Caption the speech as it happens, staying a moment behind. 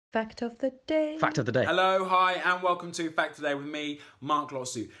Fact of the day. Fact of the day. Hello, hi, and welcome to Fact of the Day with me, Mark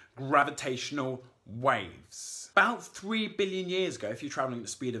Lotsu. Gravitational waves. About 3 billion years ago, if you're travelling at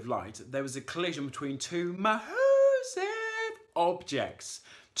the speed of light, there was a collision between two massive objects.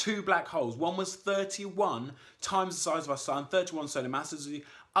 Two black holes. One was 31 times the size of our sun, 31 solar masses. The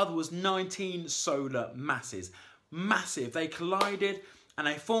other was 19 solar masses. Massive. They collided and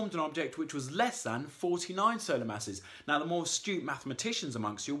they formed an object which was less than 49 solar masses. Now, the more astute mathematicians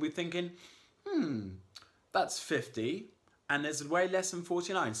amongst you will be thinking, that's 50 and there's way less than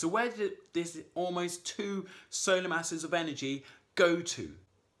 49. So where did this almost 2 solar masses of energy go to?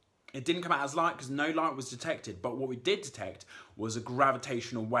 It didn't come out as light because no light was detected, but what we did detect was a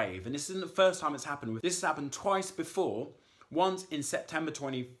gravitational wave. And this isn't the first time it's happened. This has happened twice before, once in September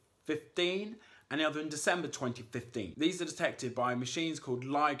 2015 and the other in December 2015. These are detected by machines called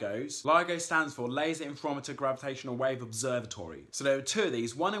LIGOs. LIGO stands for Laser Interferometer Gravitational Wave Observatory. So there are two of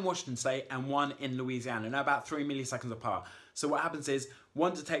these, one in Washington State and one in Louisiana, and they're about 3 milliseconds apart. So what happens is,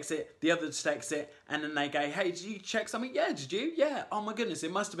 one detects it, the other detects it, and then they go, hey, did you check something? Yeah, did you? Yeah, oh my goodness,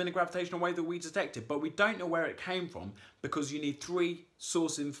 it must have been a gravitational wave that we detected, but we don't know where it came from because you need 3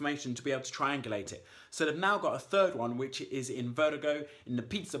 sources of information to be able to triangulate it. So they've now got a third one, which is in Vertigo, in the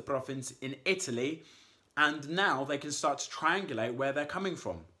Pisa province in Italy, and now they can start to triangulate where they're coming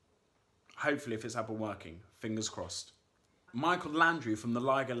from. Hopefully, if it's up and working, fingers crossed. Michael Landry from the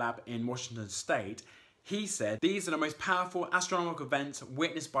LIGO lab in Washington State, he said, these are the most powerful astronomical events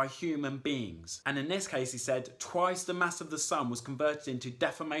witnessed by human beings. And in this case, he said, twice the mass of the sun was converted into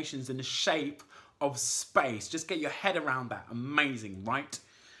deformations in the shape of space. Just get your head around that. Amazing, right?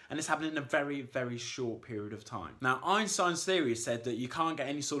 And it's happened in a very, very short period of time. Now, Einstein's theory said that you can't get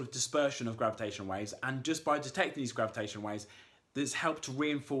any sort of dispersion of gravitational waves, and just by detecting these gravitational waves, this helped to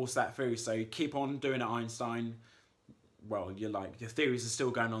reinforce that theory. So you keep on doing it, Einstein. Well, your theories are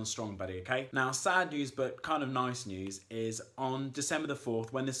still going on strong, buddy, okay? Now, sad news, but kind of nice news, is on December the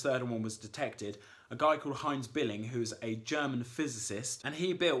 4th, when this third one was detected, a guy called Heinz Billing, who's a German physicist, and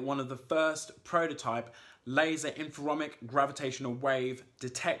he built one of the first prototype laser interferometric gravitational wave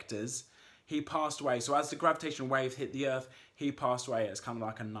detectors. He passed away. So as the gravitational wave hit the Earth, he passed away. It's kind of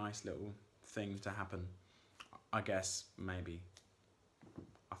like a nice little thing to happen. I guess, maybe.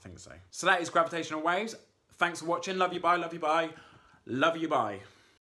 I think so. So that is gravitational waves. Thanks for watching. Love you, bye, love you, bye. Love you, bye.